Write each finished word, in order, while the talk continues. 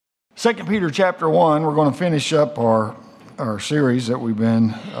2 Peter chapter 1, we're going to finish up our series that we've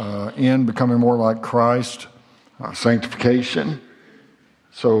been in, Becoming More Like Christ, Sanctification.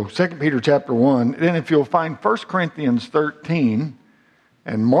 So 2 Peter chapter 1, then if you'll find 1 Corinthians 13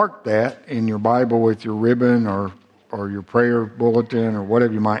 and mark that in your Bible with your ribbon or your prayer bulletin or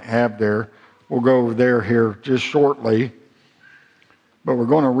whatever you might have there. We'll go over there here just shortly. But we're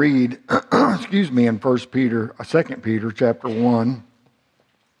going to read, in 2 Peter chapter 1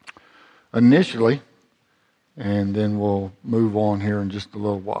 initially, and then we'll move on here in just a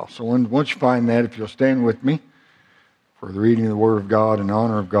little while. So once you find that, if you'll stand with me for the reading of the Word of God in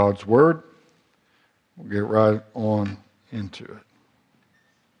honor of God's Word, we'll get right on into it.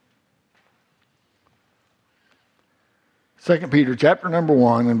 2 Peter chapter number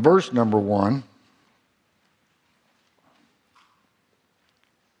 1 and verse number 1.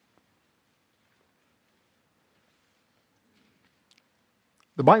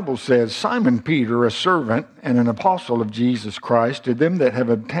 The Bible says, Simon Peter, a servant and an apostle of Jesus Christ, to them that have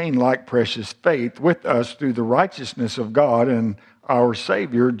obtained like precious faith with us through the righteousness of God and our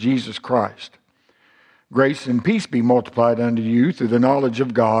Savior, Jesus Christ. Grace and peace be multiplied unto you through the knowledge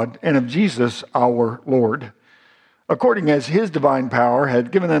of God and of Jesus our Lord, according as his divine power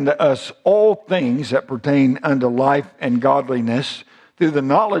hath given unto us all things that pertain unto life and godliness, through the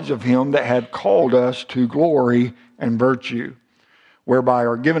knowledge of him that hath called us to glory and virtue, whereby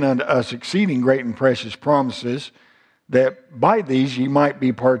are given unto us exceeding great and precious promises, that by these ye might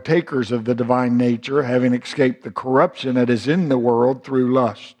be partakers of the divine nature, having escaped the corruption that is in the world through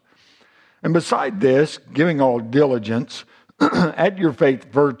lust. And beside this, giving all diligence, add your faith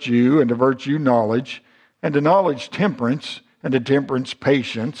virtue, and to virtue knowledge, and to knowledge temperance, and to temperance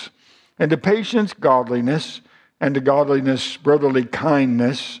patience, and to patience godliness, and to godliness brotherly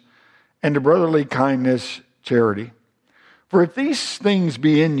kindness, and to brotherly kindness charity. For if these things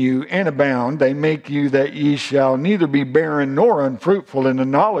be in you and abound, they make you that ye shall neither be barren nor unfruitful in the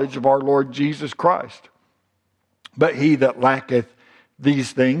knowledge of our Lord Jesus Christ. But he that lacketh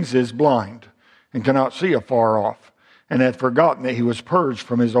these things is blind, and cannot see afar off, and hath forgotten that he was purged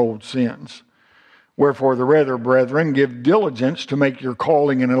from his old sins. Wherefore the rather, brethren, give diligence to make your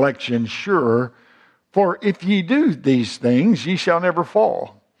calling and election sure. For if ye do these things, ye shall never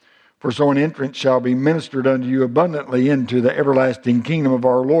fall. For so an entrance shall be ministered unto you abundantly into the everlasting kingdom of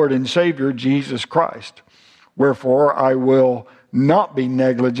our Lord and Savior, Jesus Christ. Wherefore I will not be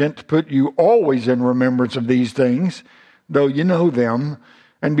negligent to put you always in remembrance of these things, though you know them,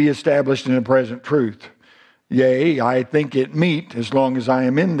 and be established in the present truth. Yea, I think it meet, as long as I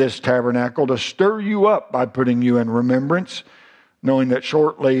am in this tabernacle, to stir you up by putting you in remembrance, knowing that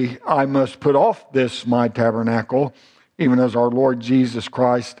shortly I must put off this my tabernacle, even as our Lord Jesus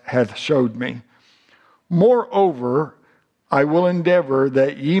Christ hath showed me. Moreover, I will endeavor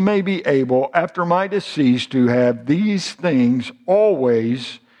that ye may be able, after my decease, to have these things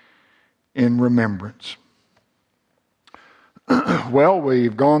always in remembrance. Well,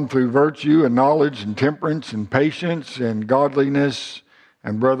 we've gone through virtue and knowledge and temperance and patience and godliness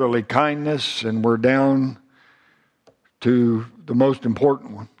and brotherly kindness, and we're down to the most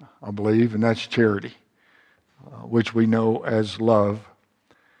important one, I believe, and that's charity, which we know as love.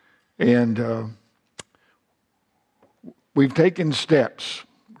 And we've taken steps.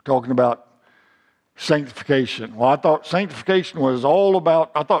 We're talking about sanctification. Well, I thought sanctification was all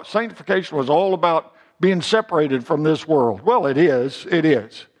about being separated from this world. Well, it is.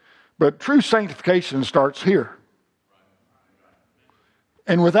 But true sanctification starts here.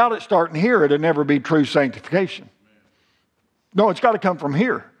 And without it starting here, it'll never be true sanctification. No, it's got to come from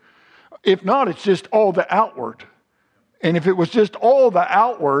here. If not, it's just all the outward. And if it was just all the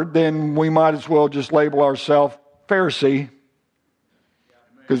outward, then we might as well just label ourselves Pharisee,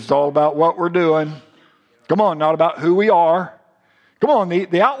 because it's all about what we're doing. Come on, not about who we are. Come on,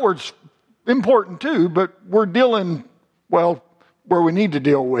 the outward's important too, but we're dealing, well, where we need to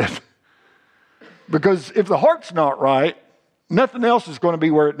deal with. Because if the heart's not right, nothing else is going to be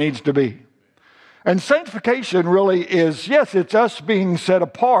where it needs to be. And sanctification really is, yes, it's us being set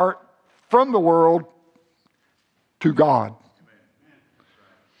apart from the world to God.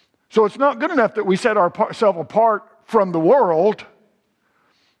 So it's not good enough that we set ourselves apart from the world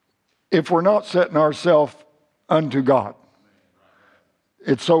if we're not setting ourselves unto God.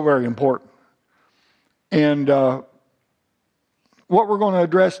 It's so very important. And what we're going to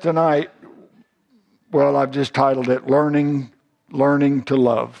address tonight, well, I've just titled it Learning to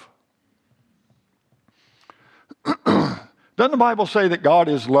Love. Doesn't the Bible say that God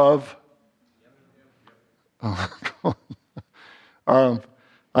is love?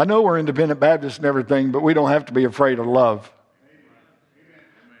 I know we're independent Baptists and everything, but we don't have to be afraid of love.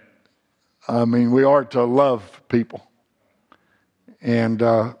 I mean, we are to love people. And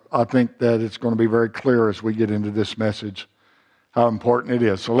I think that it's going to be very clear as we get into this message how important it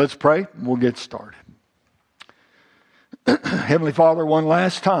is. So let's pray and we'll get started. Heavenly Father, one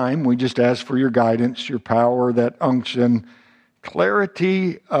last time, we just ask for your guidance, your power, that unction,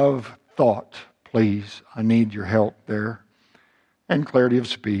 clarity of thought. Please, I need your help there. And clarity of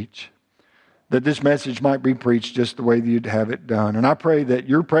speech. That this message might be preached just the way that you'd have it done. And I pray that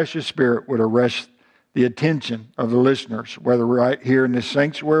your precious Spirit would arrest the attention of the listeners, whether right here in this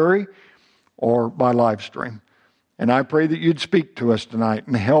sanctuary or by live stream. And I pray that you'd speak to us tonight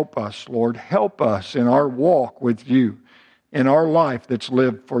and help us, Lord. Help us in our walk with you, in our life that's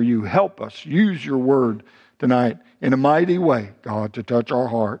lived for you. Help us use your word tonight in a mighty way, God, to touch our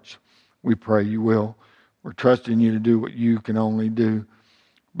hearts. We pray you will. We're trusting you to do what you can only do.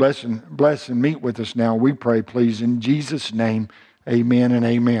 Bless and meet with us now. We pray, please, in Jesus' name. Amen and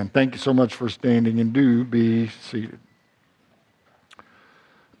amen. Thank you so much for standing, and do be seated.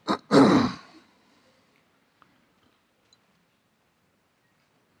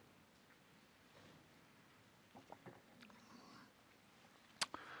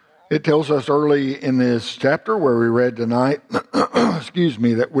 It tells us early in this chapter where we read tonight,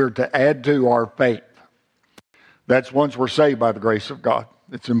 that we're to add to our faith. That's once we're saved by the grace of God.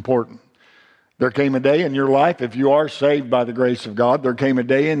 It's important. There came a day in your life, if you are saved by the grace of God, there came a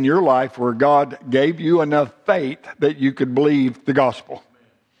day in your life where God gave you enough faith that you could believe the gospel.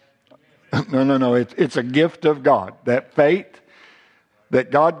 No. It's a gift of God. That faith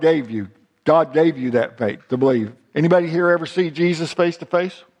that God gave you that faith to believe. Anybody here ever see Jesus face to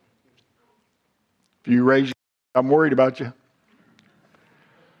face? If you raise your hand, I'm worried about you.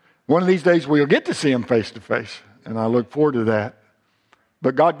 One of these days we'll get to see him face to face, and I look forward to that.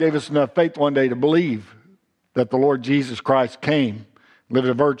 But God gave us enough faith one day to believe that the Lord Jesus Christ came, lived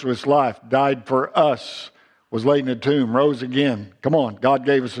a virtuous life, died for us, was laid in a tomb, rose again. Come on, God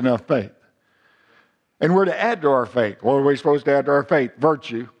gave us enough faith. And we're to add to our faith. What are we supposed to add to our faith?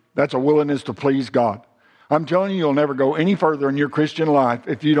 Virtue. That's a willingness to please God. I'm telling you, you'll never go any further in your Christian life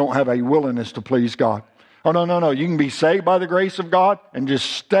if you don't have a willingness to please God. Oh, no. You can be saved by the grace of God and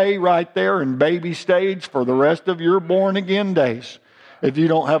just stay right there in baby stage for the rest of your born again days. If you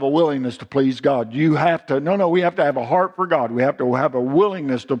don't have a willingness to please God, we have to have a heart for God. We have to have a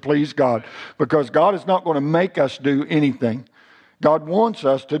willingness to please God, because God is not going to make us do anything. God wants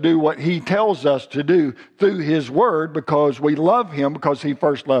us to do what he tells us to do through his word, because we love him, because he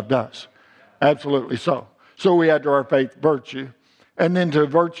first loved us. Absolutely so. So we add to our faith virtue. And then to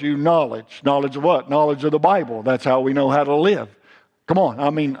virtue, knowledge. Knowledge of what? Knowledge of the Bible. That's how we know how to live. Come on. I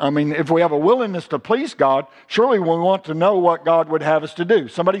mean, if we have a willingness to please God, surely we want to know what God would have us to do.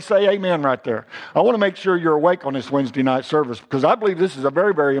 Somebody say amen right there. I want to make sure you're awake on this Wednesday night service, because I believe this is a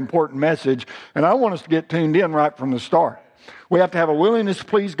very, very important message, and I want us to get tuned in right from the start. We have to have a willingness to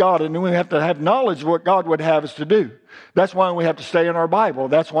please God, and then we have to have knowledge of what God would have us to do. That's why we have to stay in our Bible.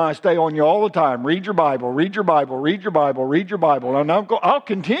 That's why I stay on you all the time. Read your Bible, read your Bible, read your Bible, read your Bible. And I'll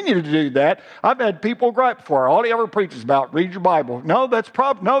continue to do that. I've had people gripe before. All he ever preaches about, read your Bible. No, that's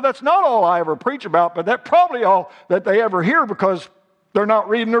not all I ever preach about, but that's probably all that they ever hear, because they're not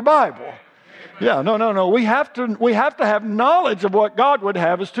reading their Bible. Yeah, no. We have to have knowledge of what God would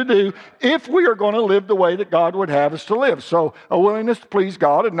have us to do if we are going to live the way that God would have us to live. So a willingness to please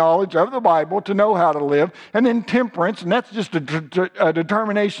God, a knowledge of the Bible to know how to live, and then temperance, and that's just a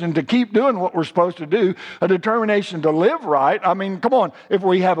determination to keep doing what we're supposed to do, a determination to live right. I mean, come on, if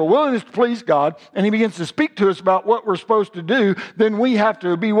we have a willingness to please God and he begins to speak to us about what we're supposed to do, then we have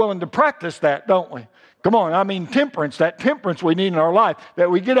to be willing to practice that, don't we? Come on, I mean temperance, that temperance we need in our life, that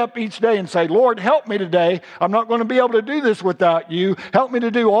we get up each day and say, Lord, help me today. I'm not going to be able to do this without you. Help me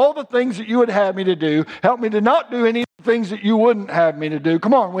to do all the things that you would have me to do. Help me to not do any things that you wouldn't have me to do.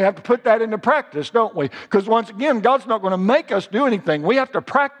 Come on, we have to put that into practice, don't we? Because once again, God's not going to make us do anything. We have to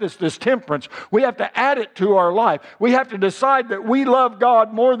practice this temperance. We have to add it to our life. We have to decide that we love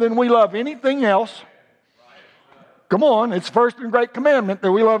God more than we love anything else. Come on, it's first and great commandment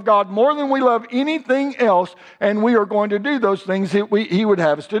that we love God more than we love anything else, and we are going to do those things that he would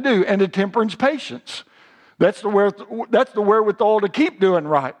have us to do. And to temperance, patience. That's the wherewithal to keep doing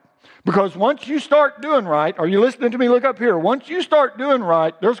right. Because once you start doing right, are you listening to me? Look up here. Once you start doing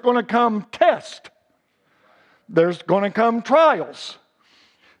right, there's going to come tests. There's going to come trials.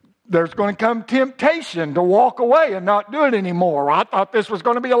 There's going to come temptation to walk away and not do it anymore. I thought this was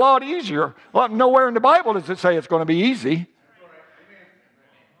going to be a lot easier. Well, nowhere in the Bible does it say it's going to be easy.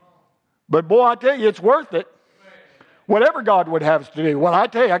 But boy, I tell you, it's worth it. Whatever God would have us to do. Well, I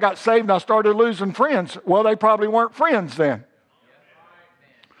tell you, I got saved and I started losing friends. Well, they probably weren't friends then.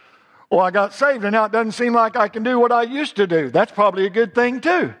 Well, I got saved and now it doesn't seem like I can do what I used to do. That's probably a good thing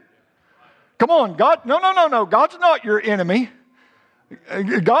too. Come on, God. No. God's not your enemy.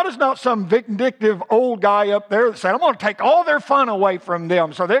 God is not some vindictive old guy up there that said, I'm going to take all their fun away from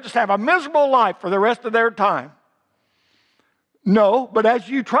them so they'll just have a miserable life for the rest of their time. No, but as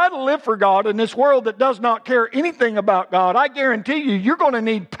you try to live for God in this world that does not care anything about God, I guarantee you, you're going to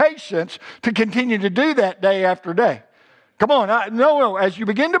need patience to continue to do that day after day. Come on, no. As you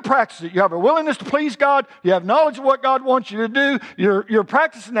begin to practice it, you have a willingness to please God. You have knowledge of what God wants you to do. You're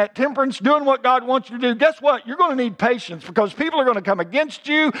practicing that temperance, doing what God wants you to do. Guess what? You're going to need patience because people are going to come against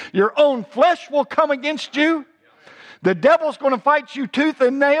you. Your own flesh will come against you. The devil's going to fight you tooth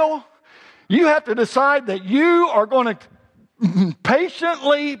and nail. You have to decide that you are going to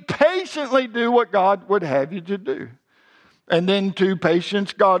patiently do what God would have you to do. And then to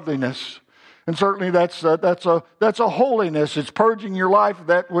patience, godliness. And certainly that's a holiness. It's purging your life of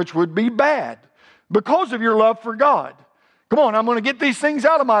that which would be bad because of your love for God. Come on, I'm going to get these things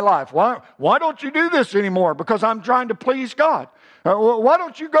out of my life. Why don't you do this anymore? Because I'm trying to please God. Why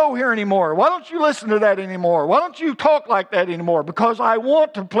don't you go here anymore? Why don't you listen to that anymore? Why don't you talk like that anymore? Because I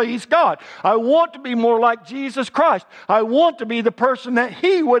want to please God. I want to be more like Jesus Christ. I want to be the person that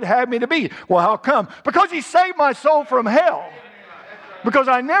He would have me to be. Well, how come? Because He saved my soul from hell. Because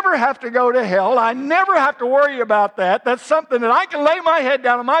I never have to go to hell. I never have to worry about that. That's something that I can lay my head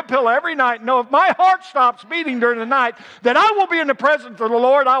down on my pillow every night and know if my heart stops beating during the night, that I will be in the presence of the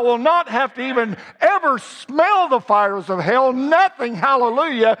Lord. I will not have to even ever smell the fires of hell. Nothing.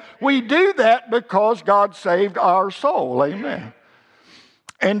 Hallelujah. We do that because God saved our soul. Amen.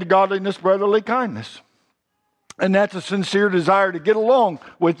 And godliness, brotherly kindness. And that's a sincere desire to get along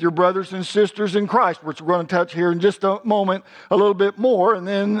with your brothers and sisters in Christ, which we're going to touch here in just a moment a little bit more, and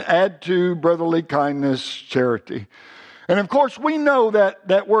then add to brotherly kindness, charity. And of course, we know that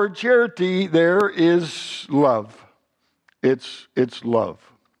that word charity there is love. It's love.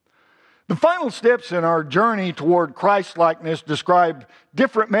 The final steps in our journey toward Christ-likeness describe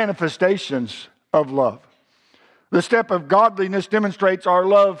different manifestations of love. The step of godliness demonstrates our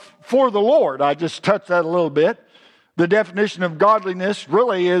love for the Lord. I just touched that a little bit. The definition of godliness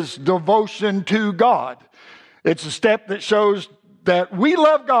really is devotion to God. It's a step that shows that we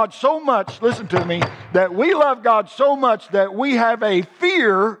love God so much, listen to me, that we love God so much that we have a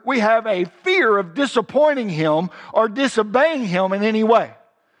fear of disappointing Him or disobeying Him in any way.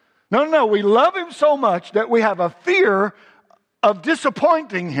 No, we love Him so much that we have a fear of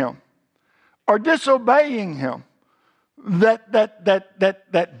disappointing Him or disobeying Him. That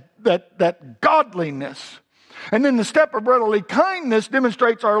godliness. And then the step of brotherly kindness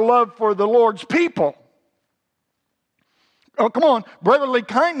demonstrates our love for the Lord's people. Oh, come on. Brotherly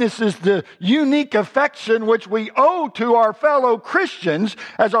kindness is the unique affection which we owe to our fellow Christians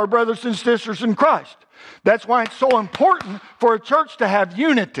as our brothers and sisters in Christ. That's why it's so important for a church to have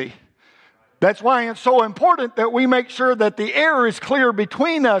unity. That's why it's so important that we make sure that the air is clear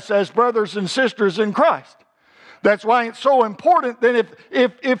between us as brothers and sisters in Christ. That's why it's so important that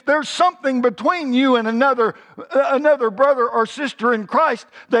if there's something between you and another brother or sister in Christ,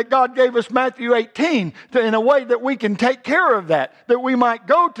 that God gave us Matthew 18 in a way that we can take care of that we might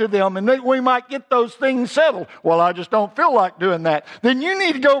go to them and that we might get those things settled. Well, I just don't feel like doing that. Then you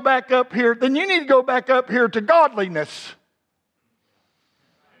need to go back up here. To godliness.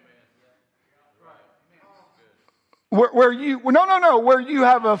 Where you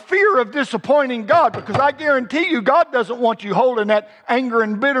have a fear of disappointing God, because I guarantee you God doesn't want you holding that anger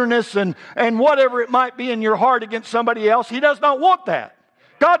and bitterness and whatever it might be in your heart against somebody else. He does not want that.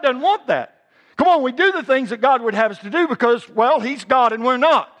 God doesn't want that. Come on, we do the things that God would have us to do because, well, He's God and we're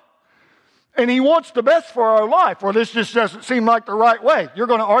not. And He wants the best for our life. Well, this just doesn't seem like the right way. You're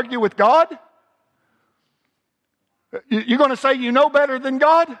going to argue with God? You're going to say you know better than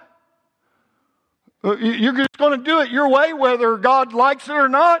God? You're just going to do it your way, whether God likes it or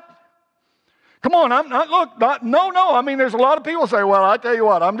not? Come on, no. I mean, there's a lot of people say, well, I tell you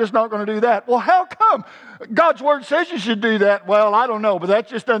what, I'm just not going to do that. Well, how come? God's Word says you should do that. Well, I don't know, but that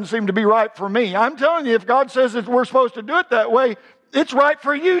just doesn't seem to be right for me. I'm telling you, if God says that we're supposed to do it that way, it's right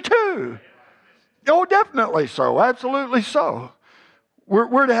for you too. Oh, definitely so. Absolutely so.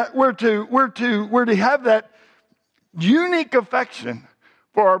 We're to have that unique affection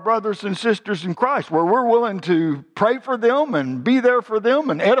for our brothers and sisters in Christ, where we're willing to pray for them and be there for them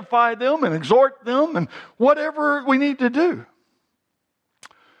and edify them and exhort them and whatever we need to do.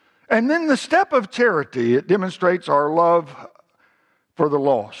 And then the step of charity, it demonstrates our love for the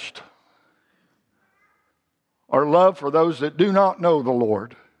lost. Our love for those that do not know the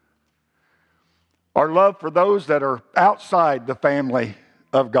Lord. Our love for those that are outside the family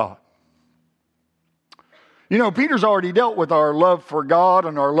of God. You know, Peter's already dealt with our love for God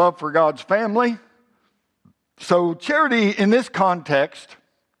and our love for God's family. So charity in this context,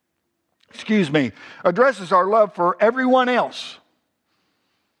 addresses our love for everyone else.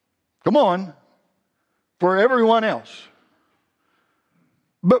 Come on, for everyone else.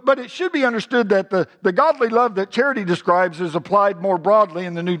 But it should be understood that the godly love that charity describes is applied more broadly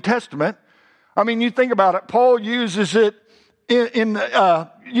in the New Testament. I mean, you think about it. Paul uses it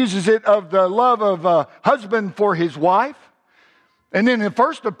uses it of the love of a husband for his wife. And then in the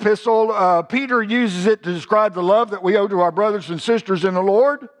first epistle, Peter uses it to describe the love that we owe to our brothers and sisters in the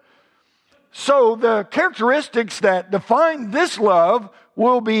Lord. So the characteristics that define this love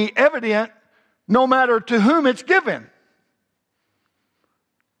will be evident no matter to whom it's given.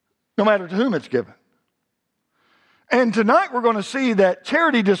 No matter to whom it's given. And tonight we're going to see that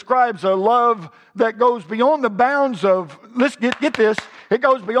charity describes a love that goes beyond the bounds of, let's get this, it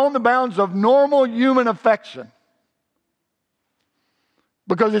goes beyond the bounds of normal human affection.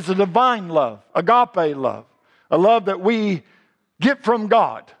 Because it's a divine love, agape love, a love that we get from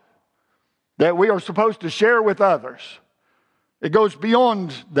God, that we are supposed to share with others. It goes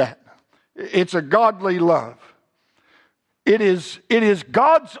beyond that. It's a godly love. It is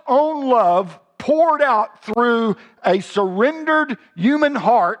God's own love poured out through a surrendered human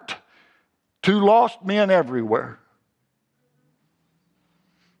heart to lost men everywhere.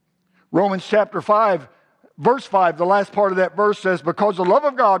 Romans chapter 5, verse 5, the last part of that verse says, because the love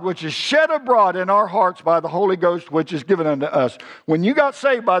of God which is shed abroad in our hearts by the Holy Ghost which is given unto us. When you got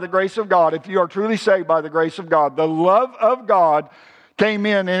saved by the grace of God, if you are truly saved by the grace of God, the love of God came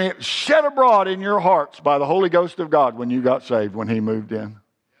in and it shed abroad in your hearts by the Holy Ghost of God when you got saved, when He moved in.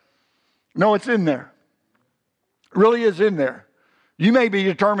 No, it's in there. It really is in there. You may be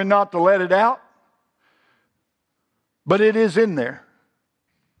determined not to let it out, but it is in there.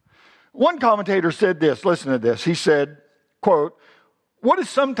 One commentator said this, listen to this. He said, quote, what is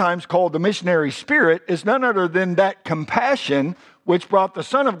sometimes called the missionary spirit is none other than that compassion which brought the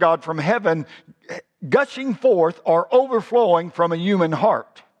Son of God from heaven gushing forth or overflowing from a human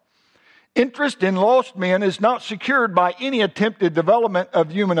heart. Interest in lost men is not secured by any attempted development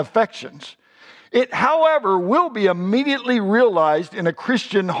of human affections. It, however, will be immediately realized in a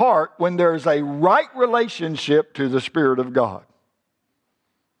Christian heart when there is a right relationship to the Spirit of God.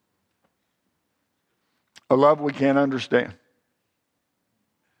 A love we can't understand.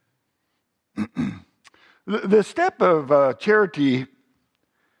 The step of charity,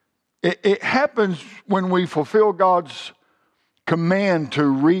 it happens when we fulfill God's command to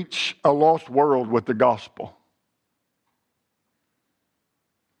reach a lost world with the gospel.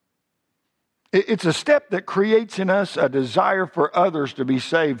 It's a step that creates in us a desire for others to be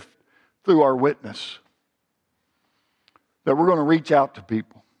saved through our witness. That we're going to reach out to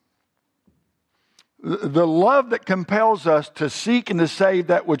people. The love that compels us to seek and to save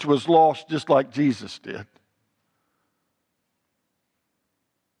that which was lost just like Jesus did.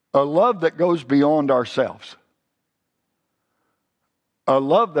 A love that goes beyond ourselves. A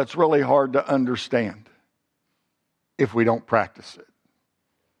love that's really hard to understand if we don't practice it.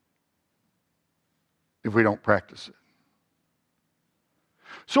 If we don't practice it.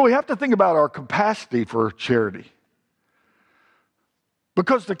 So we have to think about our capacity for charity.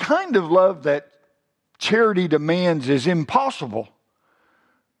 Because the kind of love that charity demands is impossible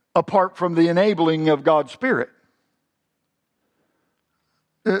apart from the enabling of God's Spirit.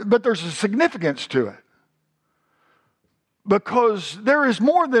 But there's a significance to it. Because there is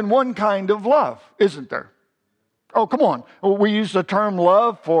more than one kind of love, isn't there? Oh, come on. We use the term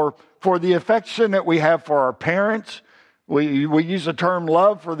love for the affection that we have for our parents. We use the term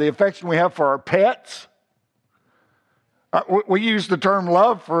love for the affection we have for our pets. We use the term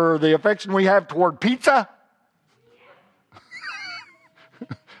love for the affection we have toward pizza.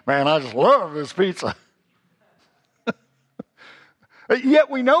 Man, I just love this pizza. Yet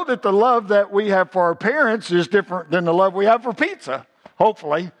we know that the love that we have for our parents is different than the love we have for pizza.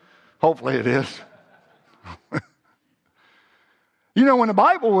 Hopefully. Hopefully it is. You know, when the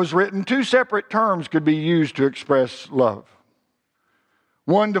Bible was written, two separate terms could be used to express love.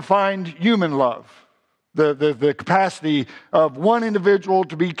 One defined human love, the capacity of one individual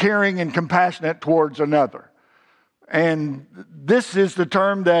to be caring and compassionate towards another. And this is the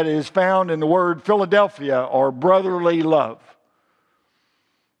term that is found in the word Philadelphia, or brotherly love.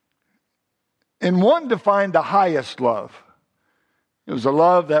 And one defined the highest love. It was a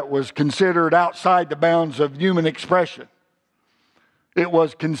love that was considered outside the bounds of human expression. It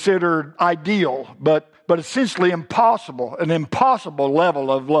was considered ideal, but essentially impossible, an impossible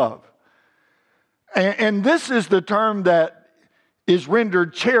level of love. And this is the term that is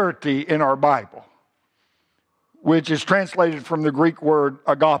rendered charity in our Bible. which is translated from the Greek word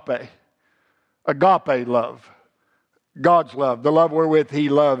agape. Agape love. God's love, the love wherewith He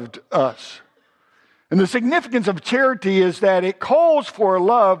loved us. And the significance of charity is that it calls for a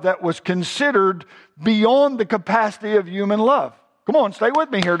love that was considered beyond the capacity of human love. Come on, stay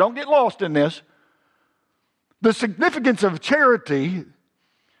with me here. Don't get lost in this. The significance of charity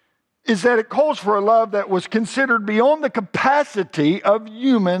is that it calls for a love that was considered beyond the capacity of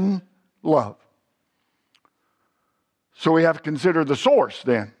human love. So we have to consider the source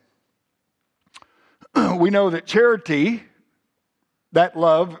then. We know that charity, that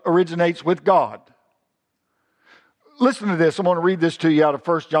love, originates with God. Listen to this. I'm going to read this to you out of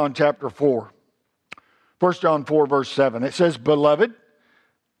 1 John chapter 4. 1 John 4 verse 7. It says, "Beloved,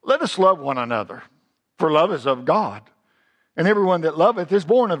 let us love one another, for love is of God. And everyone that loveth is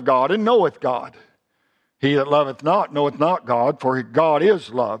born of God and knoweth God. He that loveth not knoweth not God, for God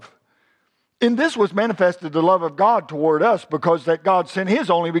is love. In this was manifested the love of God toward us, because that God sent His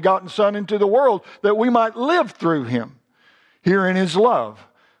only begotten Son into the world, that we might live through Him. Herein is love,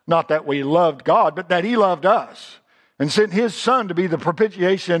 not that we loved God, but that He loved us, and sent His Son to be the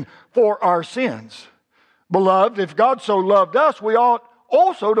propitiation for our sins. Beloved, if God so loved us, we ought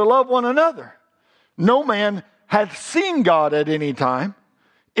also to love one another. No man hath seen God at any time.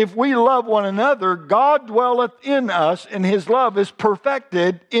 If we love one another, God dwelleth in us, and His love is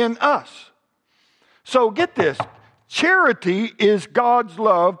perfected in us." So get this. Charity is God's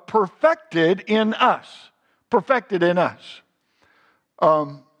love perfected in us. Perfected in us.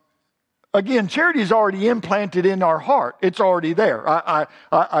 Again, charity is already implanted in our heart. It's already there.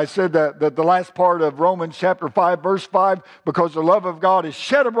 I said that the last part of Romans chapter 5, verse 5, because the love of God is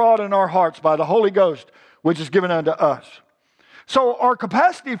shed abroad in our hearts by the Holy Ghost, which is given unto us. So our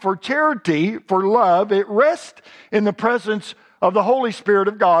capacity for charity, for love, it rests in the presence of the Holy Spirit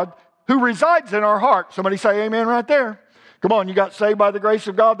of God who resides in our heart. Somebody say amen right there. Come on, you got saved by the grace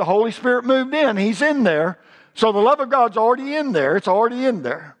of God. The Holy Spirit moved in. He's in there. So the love of God's already in there. It's already in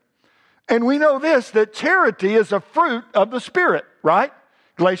there. And we know this, that charity is a fruit of the Spirit, right?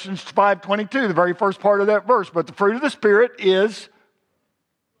 Galatians 5:22, the very first part of that verse. But the fruit of the Spirit is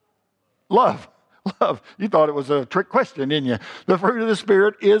love. Love. You thought it was a trick question, didn't you? The fruit of the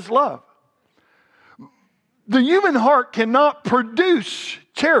Spirit is love. The human heart cannot produce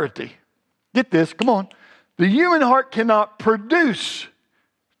charity. Get this, come on. The human heart cannot produce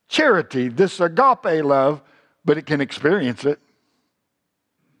charity, this agape love, but it can experience it.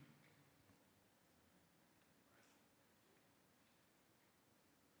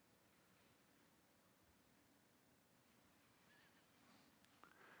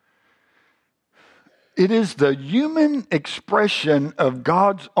 It is the human expression of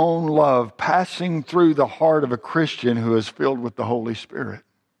God's own love passing through the heart of a Christian who is filled with the Holy Spirit.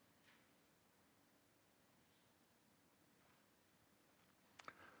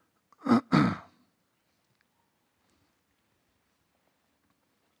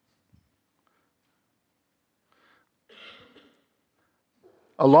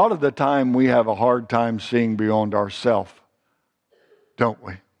 A lot of the time we have a hard time seeing beyond ourselves, don't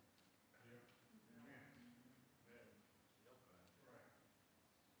we?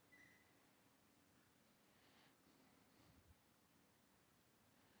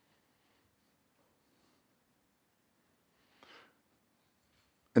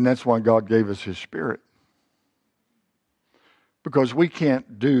 And that's why God gave us His Spirit. Because we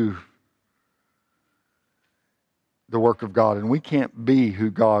can't do the work of God, and we can't be who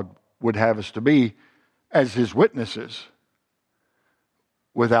God would have us to be as His witnesses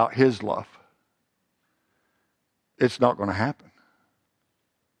without His love. It's not going to happen.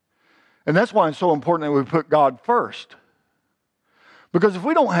 And that's why it's so important that we put God first. Because if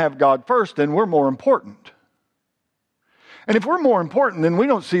we don't have God first, then we're more important. And if we're more important, then we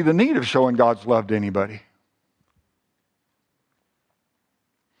don't see the need of showing God's love to anybody.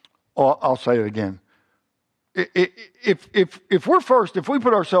 Oh, I'll say it again. If we're first, if we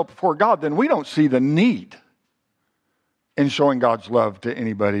put ourselves before God, then we don't see the need in showing God's love to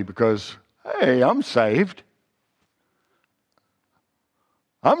anybody because, hey, I'm saved.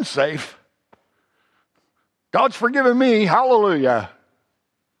 I'm safe. God's forgiven me. Hallelujah.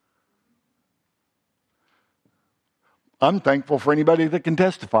 I'm thankful for anybody that can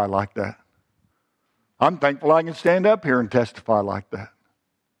testify like that. I'm thankful I can stand up here and testify like that.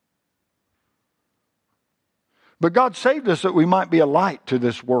 But God saved us that we might be a light to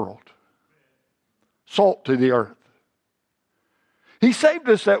this world, salt to the earth. He saved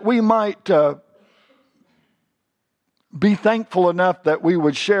us that we might be thankful enough that we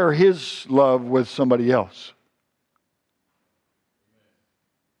would share His love with somebody else.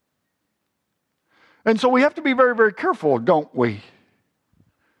 And so we have to be very, very careful, don't we?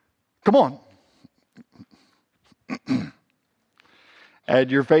 Come on.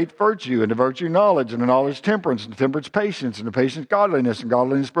 Add your faith virtue, and to virtue knowledge, and to knowledge temperance, and to temperance patience, and to patience godliness, and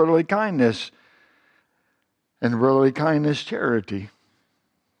godliness brotherly kindness, and brotherly kindness charity.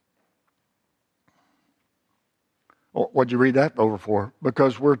 What'd you read that over for?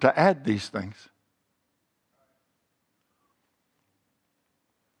 Because we're to add these things.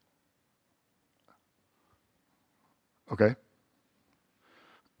 Okay.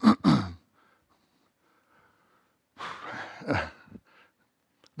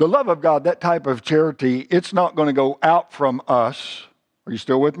 The love of God, that type of charity, it's not going to go out from us. Are you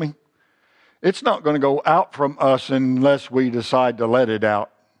still with me? It's not going to go out from us unless we decide to let it out.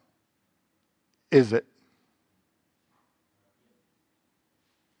 Is it?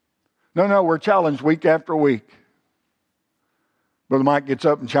 No, we're challenged week after week. Brother Mike gets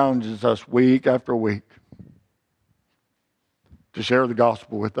up and challenges us week after week to share the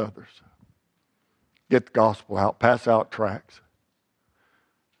gospel with others. Get the gospel out, pass out tracts.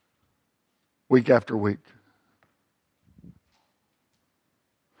 Week after week.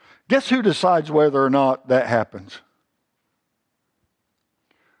 Guess who decides whether or not that happens?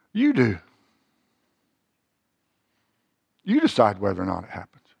 You do. You decide whether or not it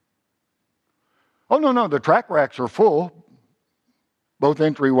happens. Oh, no, the track racks are full. Both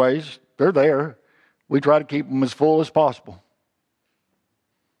entryways, they're there. We try to keep them as full as possible.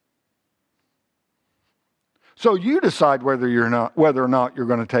 So you decide whether or not you're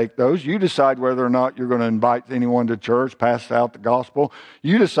going to take those. You decide whether or not you're going to invite anyone to church, pass out the gospel.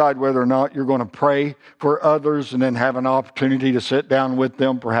 You decide whether or not you're going to pray for others and then have an opportunity to sit down with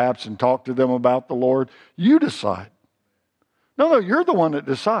them perhaps and talk to them about the Lord. You decide. No, you're the one that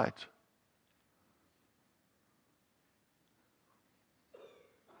decides.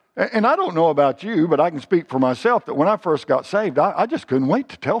 And I don't know about you, but I can speak for myself that when I first got saved, I just couldn't wait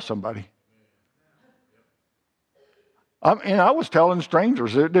to tell somebody. I was telling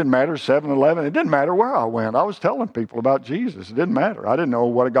strangers. It didn't matter, 7-Eleven. It didn't matter where I went. I was telling people about Jesus. It didn't matter. I didn't know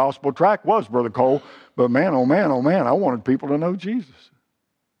what a gospel tract was, Brother Cole. But man, oh man, I wanted people to know Jesus.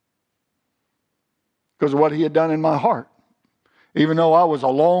 Because of what he had done in my heart. Even though I was a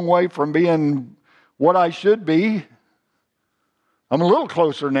long way from being what I should be, I'm a little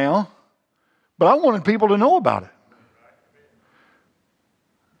closer now. But I wanted people to know about it.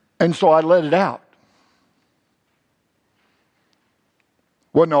 And so I let it out.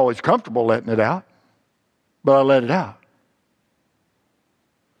 Wasn't always comfortable letting it out, but I let it out.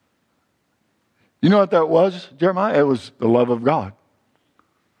 You know what that was, Jeremiah? It was the love of God.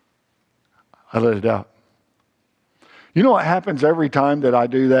 I let it out. You know what happens every time that I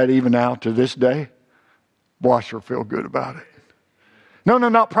do that, even now to this day? Boy, I sure feel good about it. No,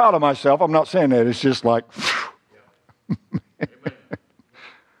 not proud of myself. I'm not saying that. It's just like,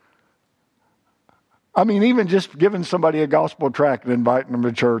 I mean, even just giving somebody a gospel tract and inviting them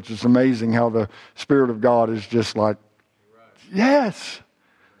to church, it's amazing how the Spirit of God is just like, yes,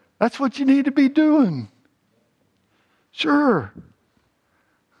 that's what you need to be doing. Sure.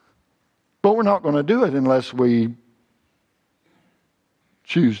 But we're not going to do it unless we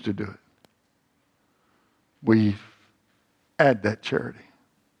choose to do it. We add that charity.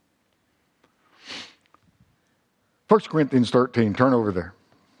 1 Corinthians 13, turn over there.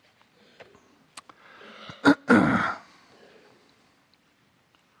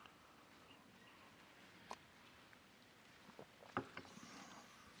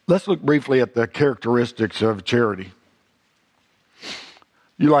 Let's look briefly at the characteristics of charity.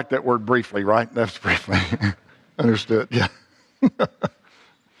 You like that word briefly, right? That's briefly. Understood, yeah.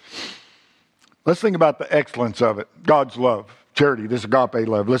 Let's think about the excellence of it. God's love, charity, this agape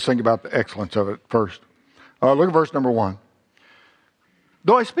love. Let's think about the excellence of it first. Look at verse number 1.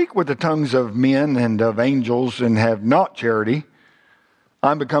 Though I speak with the tongues of men and of angels and have not charity,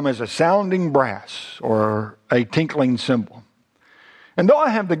 I'm become as a sounding brass or a tinkling cymbal. And though I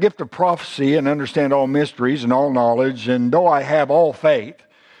have the gift of prophecy and understand all mysteries and all knowledge, and though I have all faith,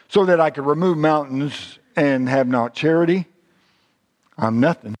 so that I could remove mountains and have not charity, I'm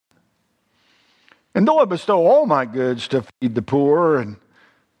nothing. And though I bestow all my goods to feed the poor, and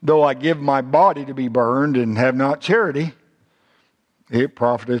though I give my body to be burned and have not charity, it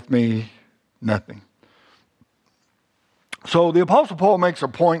profiteth me nothing. So the Apostle Paul makes a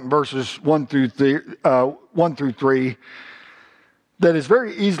point in verses 1 through 3 that is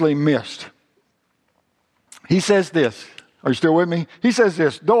very easily missed. He says this. Are you still with me? He says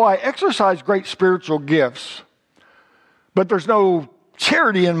this. Though I exercise great spiritual gifts, but there's no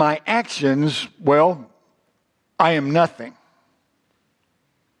charity in my actions, well, I am nothing.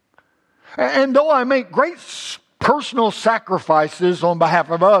 And though I make great personal sacrifices on behalf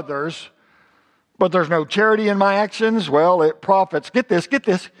of others, but there's no charity in my actions, well, it profits, get this,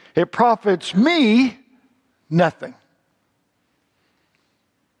 it profits me nothing.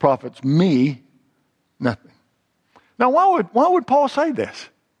 Profits me nothing. Now, why would Paul say this?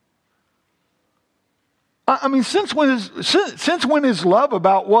 I mean, since when is love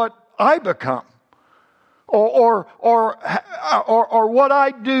about what I become, or what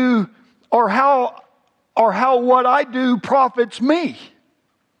I do, or how what I do profits me?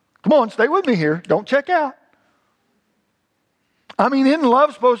 Come on, stay with me here. Don't check out. I mean, isn't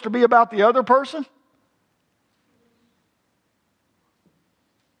love supposed to be about the other person?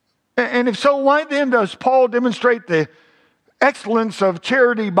 And if so, why then does Paul demonstrate the excellence of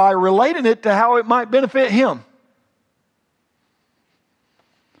charity by relating it to how it might benefit him?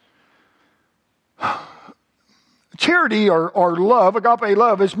 Charity or love, agape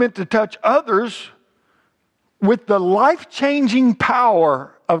love, is meant to touch others with the life-changing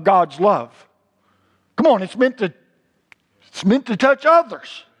power of God's love. Come on, it's meant to touch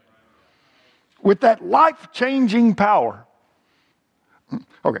others with that life-changing power.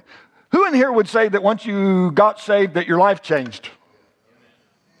 Okay. Who in here would say that once you got saved that your life changed?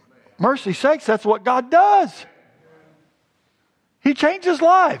 Mercy sakes, that's what God does. He changes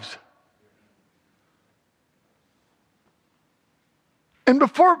lives. And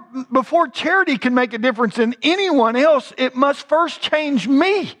before charity can make a difference in anyone else, it must first change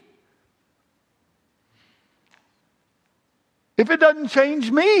me. If it doesn't change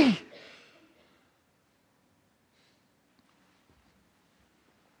me,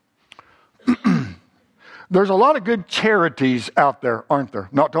 there's a lot of good charities out there, aren't there?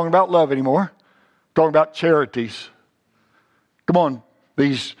 Not talking about love anymore. Talking about charities. Come on,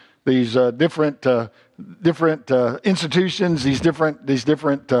 these different institutions, these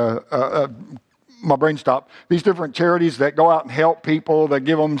different my brain stopped. These different charities that go out and help people, that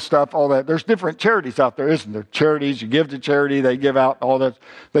give them stuff, all that. There's different charities out there, isn't there? Charities, you give to charity, they give out all that,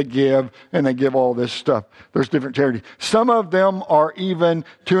 they give all this stuff. There's different charities. Some of them are even,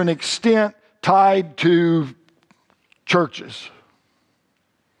 to an extent, tied to churches.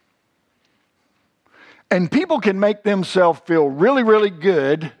 And people can make themselves feel really, really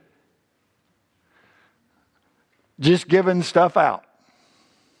good just giving stuff out.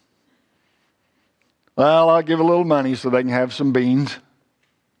 Well, I'll give a little money so they can have some beans.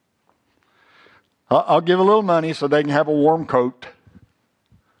 I'll give a little money so they can have a warm coat.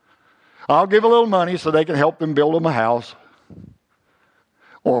 I'll give a little money so they can help them build them a house.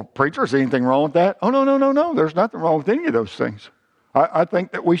 Or, preacher, is anything wrong with that? Oh, no. There's nothing wrong with any of those things. I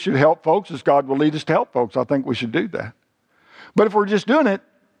think that we should help folks as God will lead us to help folks. I think we should do that. But if we're just doing it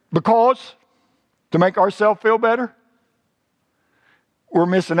because to make ourselves feel better, we're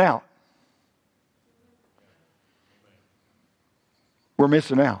missing out. We're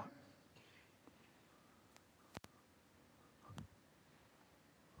missing out.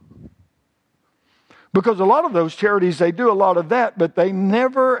 Because a lot of those charities, they do a lot of that, but they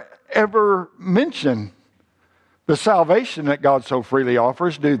never, ever mention the salvation that God so freely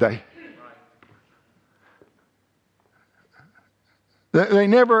offers, do they? They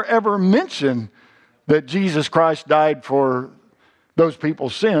never, ever mention that Jesus Christ died for those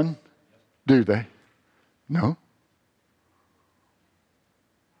people's sin, do they? No.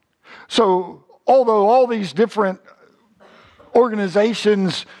 So, although all these different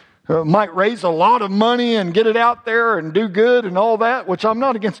organizations might raise a lot of money and get it out there and do good and all that, which I'm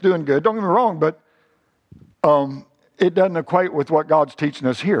not against doing good, don't get me wrong, but it doesn't equate with what God's teaching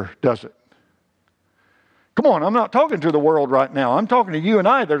us here, does it? Come on, I'm not talking to the world right now. I'm talking to you and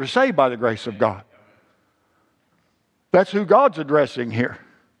I that are saved by the grace of God. That's who God's addressing here.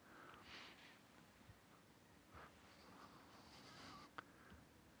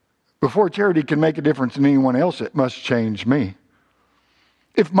 Before charity can make a difference in anyone else, it must change me.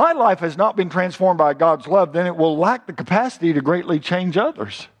 If my life has not been transformed by God's love, then it will lack the capacity to greatly change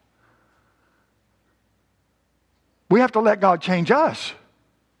others. We have to let God change us.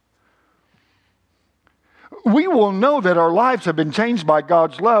 We will know that our lives have been changed by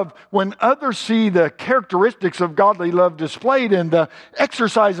God's love when others see the characteristics of godly love displayed in the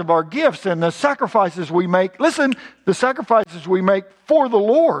exercise of our gifts and the sacrifices we make. Listen, the sacrifices we make for the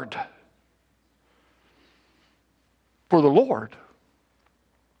Lord. For the Lord.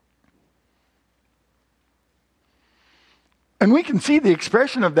 And we can see the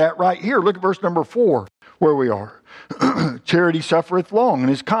expression of that right here. Look at verse number 4, where we are. Charity suffereth long and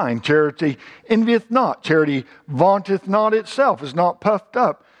is kind. Charity envieth not. Charity vaunteth not itself, is not puffed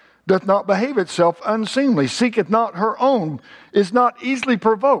up, doth not behave itself unseemly, seeketh not her own, is not easily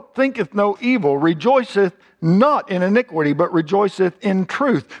provoked, thinketh no evil, rejoiceth not in iniquity, but rejoiceth in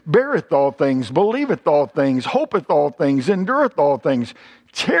truth, beareth all things, believeth all things, hopeth all things, endureth all things.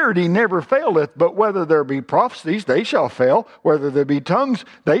 Charity never faileth, but whether there be prophecies, they shall fail. Whether there be tongues,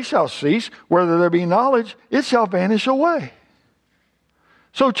 they shall cease. Whether there be knowledge, it shall vanish away.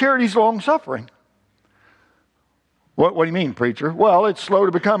 So charity's long-suffering. What do you mean, preacher? Well, it's slow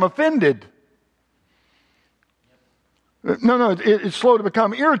to become offended. No, it's slow to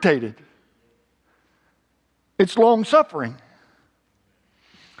become irritated. It's long-suffering.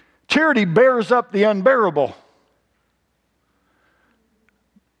 Charity bears up the unbearable.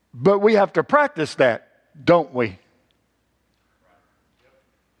 But we have to practice that, don't we?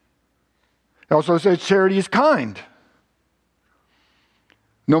 It also says charity is kind.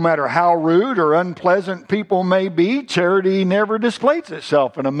 No matter how rude or unpleasant people may be, charity never displays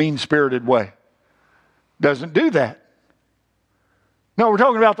itself in a mean-spirited way. Doesn't do that. No, we're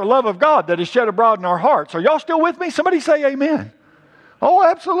talking about the love of God that is shed abroad in our hearts. Are y'all still with me? Somebody say amen. Oh,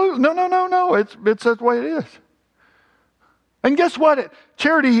 absolutely. No. It's the way it is. And guess what?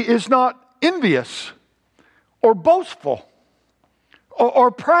 Charity is not envious or boastful or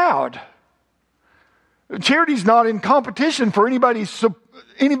proud. Charity's not in competition for anybody's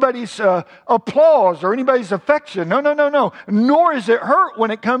applause or anybody's affection. No. Nor is it hurt when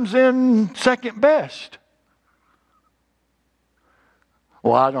it comes in second best.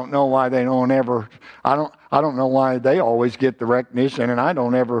 Well, I don't know why they don't ever. I don't know why they always get the recognition and I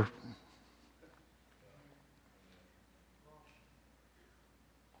don't ever.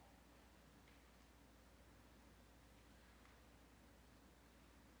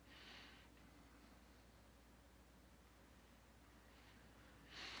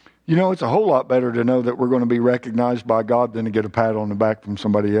 You know, it's a whole lot better to know that we're going to be recognized by God than to get a pat on the back from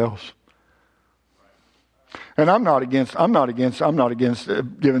somebody else. And I'm not against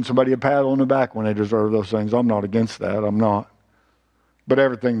giving somebody a pat on the back when they deserve those things. I'm not against that. I'm not. But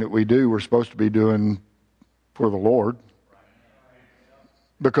everything that we do, we're supposed to be doing for the Lord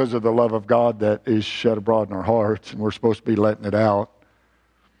because of the love of God that is shed abroad in our hearts, and we're supposed to be letting it out.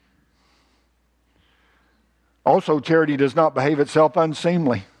 Also, charity does not behave itself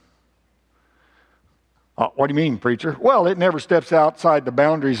unseemly. What do you mean, preacher? Well, it never steps outside the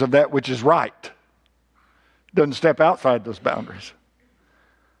boundaries of that which is right. It doesn't step outside those boundaries.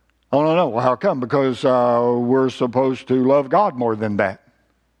 Oh, no. Well, how come? Because we're supposed to love God more than that.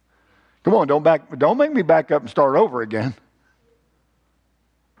 Come on, don't make me back up and start over again.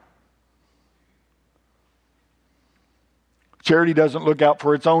 Charity doesn't look out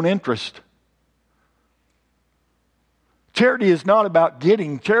for its own interest. Charity is not about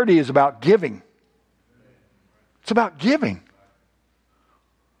getting. Charity is about giving. It's about giving.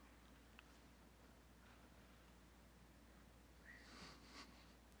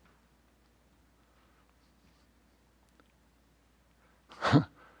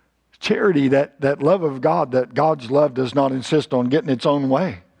 Charity, that love of God, that God's love does not insist on getting its own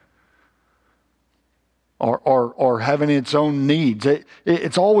way or having its own needs.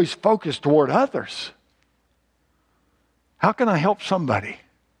 It's always focused toward others. How can I help somebody?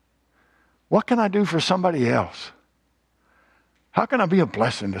 What can I do for somebody else? How can I be a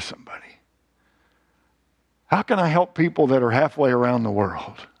blessing to somebody? How can I help people that are halfway around the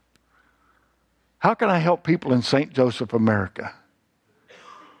world? How can I help people in St. Joseph, America?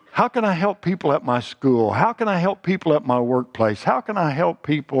 How can I help people at my school? How can I help people at my workplace? How can I help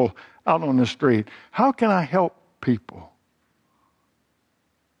people out on the street? How can I help people?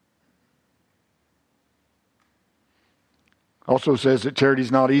 Also says that charity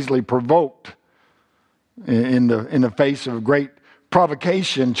is not easily provoked. In the face of great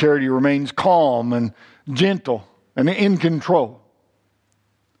provocation, charity remains calm and gentle and in control.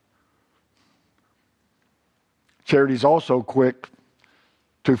 Charity is also quick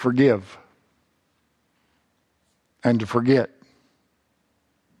to forgive and to forget.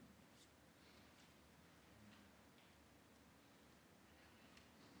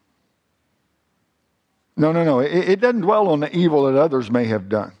 No. It doesn't dwell on the evil that others may have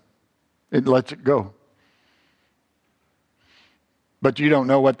done. It lets it go. But you don't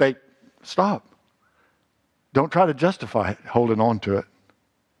know what they... Stop. Don't try to justify it, holding on to it.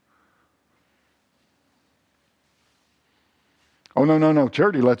 Oh, no.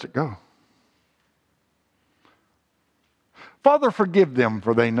 Charity lets it go. Father, forgive them,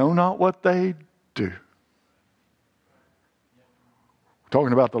 for they know not what they do. We're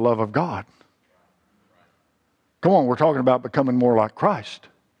talking about the love of God. Come on, we're talking about becoming more like Christ.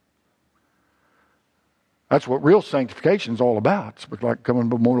 That's what real sanctification is all about. It's like coming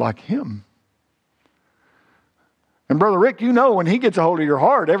more like Him. And Brother Rick, you know when He gets a hold of your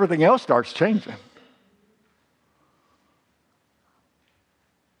heart, everything else starts changing.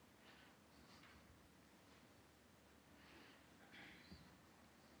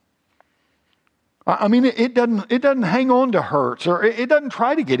 I mean, it doesn't hang on to hurts, or it doesn't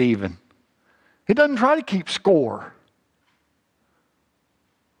try to get even. It doesn't try to keep score.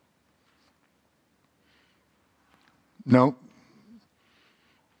 No.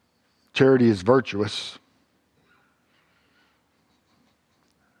 Charity is virtuous.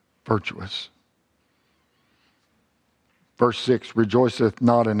 Virtuous. Verse 6, rejoiceth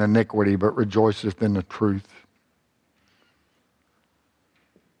not in iniquity, but rejoiceth in the truth.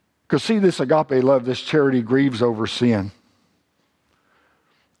 Because see, this agape love, this charity grieves over sin.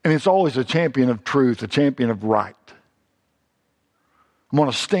 And it's always a champion of truth, a champion of right. I'm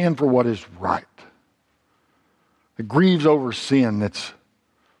going to stand for what is right. It grieves over sin that's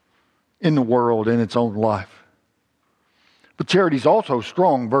in the world, in its own life. But charity is also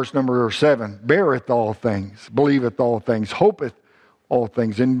strong, verse number 7. Beareth all things, believeth all things, hopeth all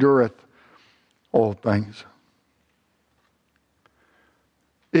things, endureth all things.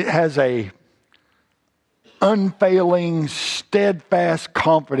 It has a unfailing, steadfast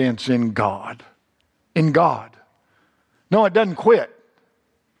confidence in God. In God. No, it doesn't quit.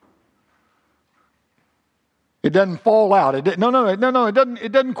 It doesn't fall out. It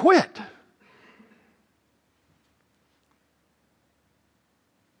doesn't quit.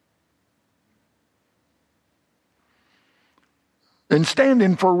 In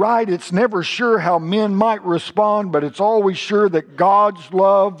standing for right, it's never sure how men might respond, but it's always sure that God's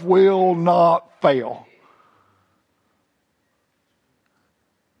love will not fail.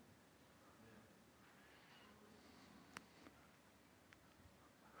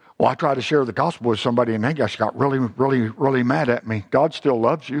 Well, I tried to share the gospel with somebody and they just got really, really, really mad at me. God still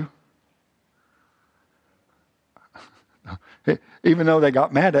loves you. Even though they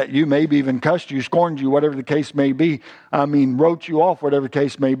got mad at you, maybe even cussed you, scorned you, whatever the case may be. Wrote you off, whatever the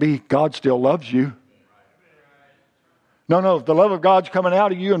case may be. God still loves you. No, if the love of God's coming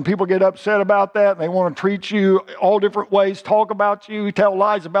out of you and people get upset about that, and they want to treat you all different ways, talk about you, tell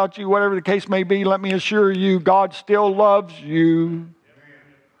lies about you, whatever the case may be, let me assure you, God still loves you.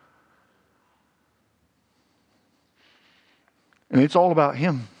 And it's all about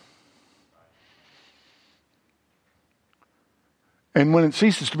Him. And when it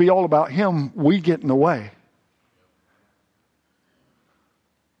ceases to be all about Him, we get in the way.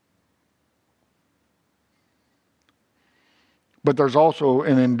 But there's also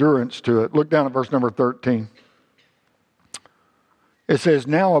an endurance to it. Look down at verse number 13. It says,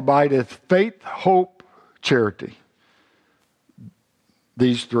 now abideth faith, hope, charity.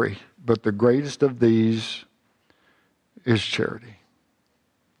 These three. But the greatest of these is charity.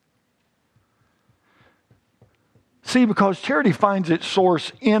 See, because charity finds its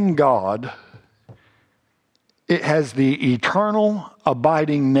source in God, it has the eternal,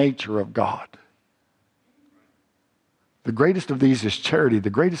 abiding nature of God. The greatest of these is charity. The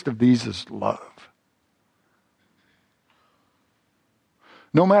greatest of these is love.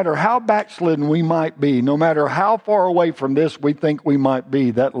 No matter how backslidden we might be, no matter how far away from this we think we might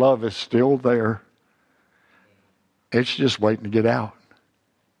be, that love is still there. It's just waiting to get out.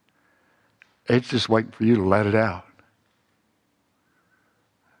 It's just waiting for you to let it out.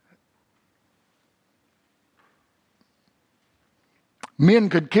 Men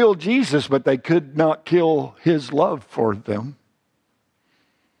could kill Jesus, but they could not kill His love for them.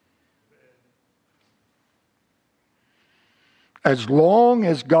 As long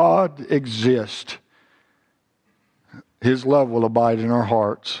as God exists, His love will abide in our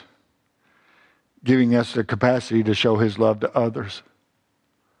hearts, giving us the capacity to show His love to others.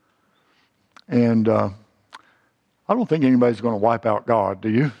 And I don't think anybody's going to wipe out God, do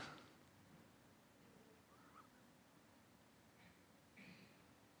you?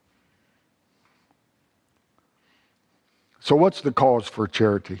 So what's the cause for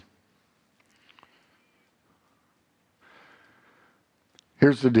charity?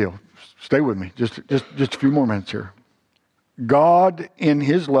 Here's the deal. Stay with me. Just a few more minutes here. God, in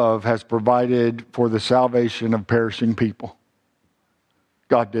His love, has provided for the salvation of perishing people.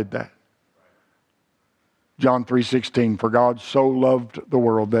 God did that. John 3:16, for God so loved the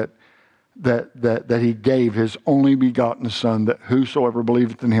world that He gave His only begotten Son, that whosoever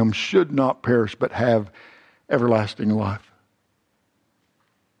believeth in Him should not perish, but have everlasting life.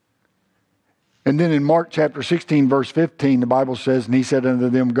 And then in Mark chapter 16, verse 15, the Bible says, and He said unto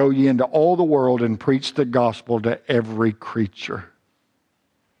them, go ye into all the world and preach the gospel to every creature.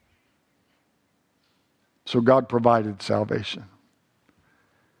 So God provided salvation.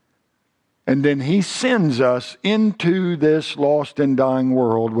 And then He sends us into this lost and dying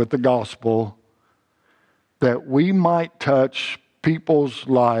world with the gospel that we might touch people's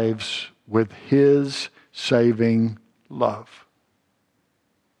lives with His saving love.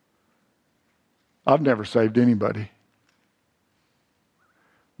 I've never saved anybody,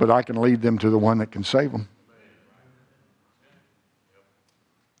 but I can lead them to the one that can save them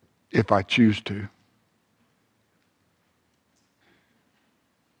if I choose to.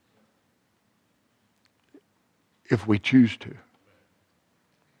 If we choose to.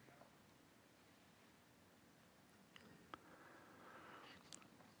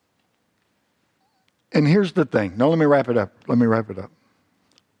 And here's the thing. Now let me wrap it up.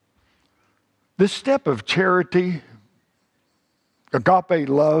 This step of charity, agape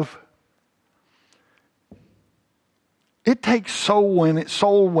love, it takes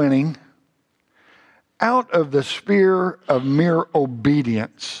soul winning out of the sphere of mere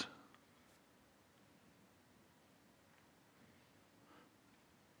obedience.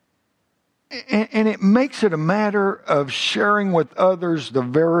 And it makes it a matter of sharing with others the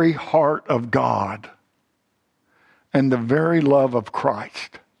very heart of God and the very love of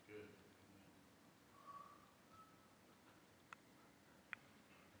Christ.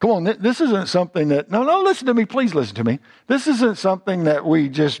 Come on, this isn't something that, no, listen to me, please listen to me. This isn't something that we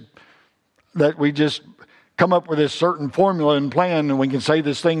just come up with this certain formula and plan and we can say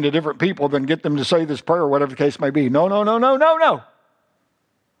this thing to different people, then get them to say this prayer, whatever the case may be. No.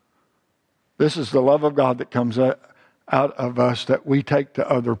 This is the love of God that comes out of us that we take to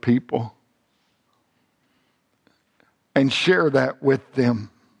other people and share that with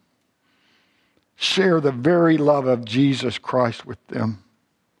them. Share the very love of Jesus Christ with them.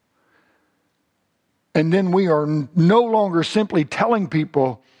 And then we are no longer simply telling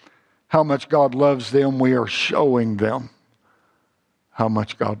people how much God loves them. We are showing them how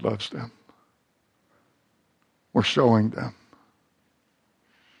much God loves them. We're showing them.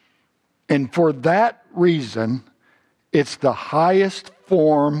 And for that reason, it's the highest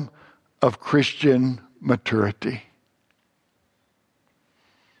form of Christian maturity.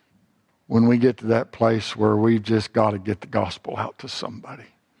 When we get to that place where we've just got to get the gospel out to somebody.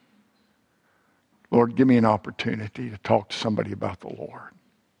 Lord, give me an opportunity to talk to somebody about the Lord.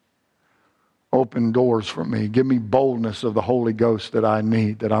 Open doors for me. Give me boldness of the Holy Ghost that I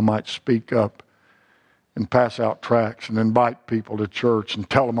need, that I might speak up and pass out tracts and invite people to church and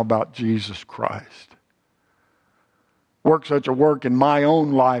tell them about Jesus Christ. Work such a work in my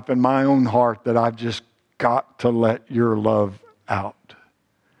own life and my own heart that I've just got to let your love out.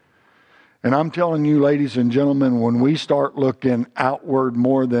 And I'm telling you, ladies and gentlemen, when we start looking outward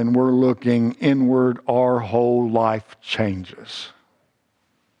more than we're looking inward, our whole life changes.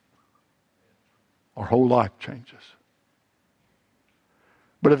 Our whole life changes.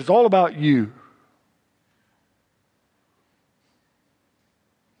 But if it's all about you,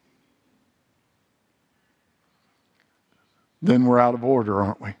 then we're out of order,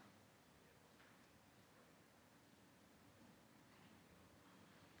 aren't we?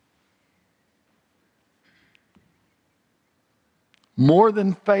 More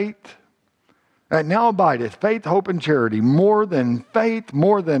than faith, and now abideth faith, hope, and charity. More than faith,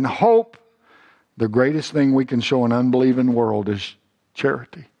 more than hope. The greatest thing we can show an unbelieving world is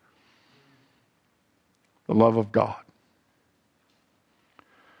charity. The love of God.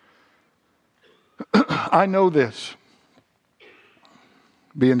 I know this.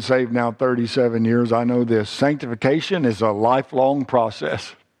 Being saved now 37 years, I know this. Sanctification is a lifelong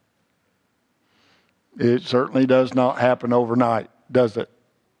process. It certainly does not happen overnight, does it?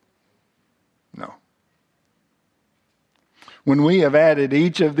 No. When we have added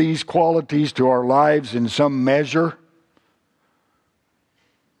each of these qualities to our lives in some measure,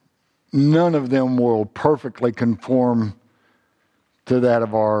 none of them will perfectly conform to that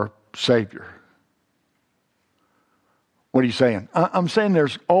of our Savior. What are you saying? I'm saying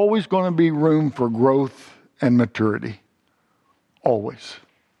there's always going to be room for growth and maturity. Always.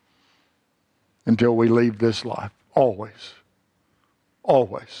 Until we leave this life. Always.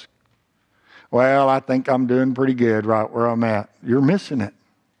 Always. Well, I think I'm doing pretty good right where I'm at. You're missing it.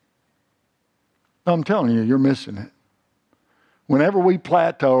 I'm telling you, you're missing it. Whenever we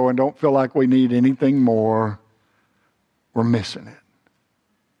plateau and don't feel like we need anything more, we're missing it.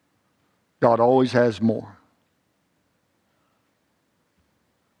 God always has more.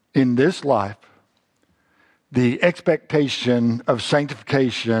 In this life, the expectation of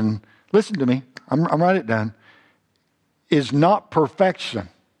sanctification, listen to me, I'm writing it down, is not perfection.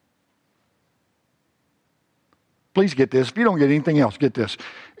 Please get this. If you don't get anything else, get this.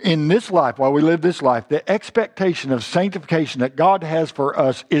 In this life, while we live this life, the expectation of sanctification that God has for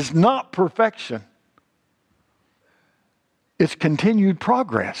us is not perfection. It's continued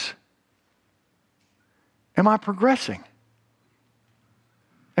progress. Am I progressing?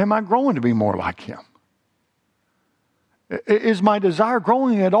 Am I growing to be more like Him? Is my desire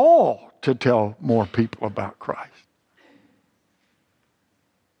growing at all to tell more people about Christ?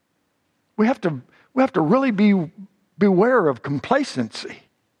 We have to really beware of complacency,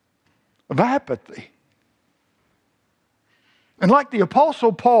 of apathy. And like the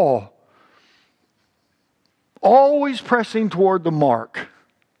Apostle Paul, always pressing toward the mark,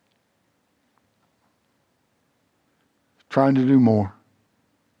 trying to do more,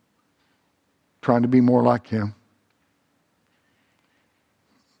 trying to be more like Him.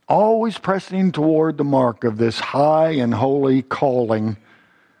 Always pressing toward the mark of this high and holy calling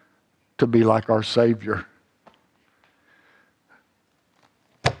to be like our Savior.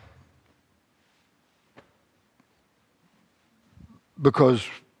 Because,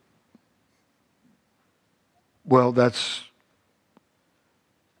 well, that's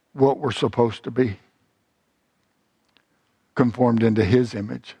what we're supposed to be. Conformed into His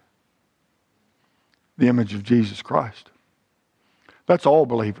image. The image of Jesus Christ. That's all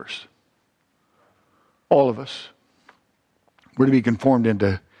believers. All of us. We're to be conformed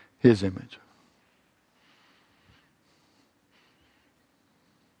into His image.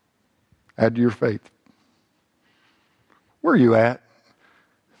 Add to your faith. Where are you at?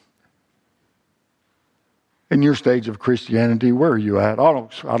 In your stage of Christianity, where are you at?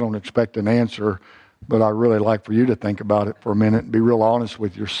 I don't expect an answer, but I really like for you to think about it for a minute and be real honest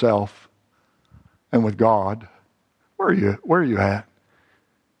with yourself and with God. Where are you at?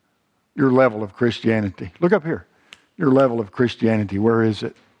 Your level of Christianity. Look up here. Your level of Christianity, where is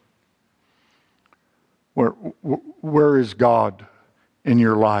it? Where is God in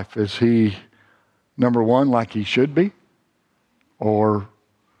your life? Is He, number one, like He should be? Or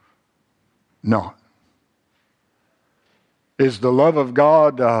not? Is the love of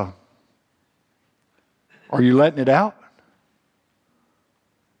God, are you letting it out?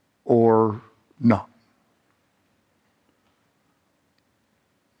 Or not?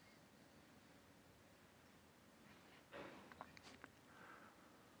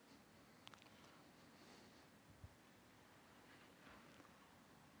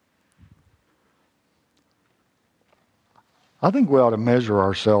 I think we ought to measure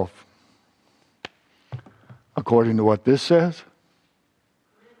ourselves according to what this says.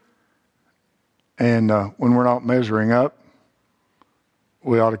 And when we're not measuring up,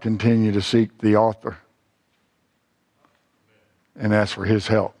 we ought to continue to seek the author and ask for His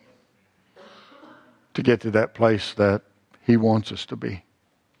help to get to that place that He wants us to be.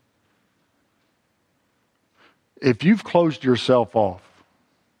 If you've closed yourself off,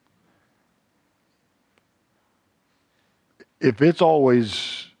 if it's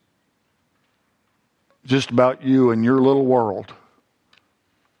always just about you and your little world,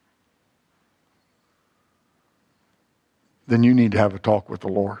 then you need to have a talk with the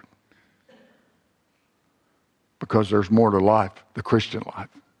Lord. Because there's more to life, the Christian life,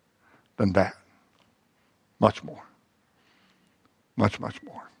 than that. Much more. Much, much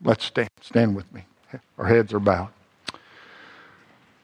more. Let's stand. Stand with me. Our heads are bowed.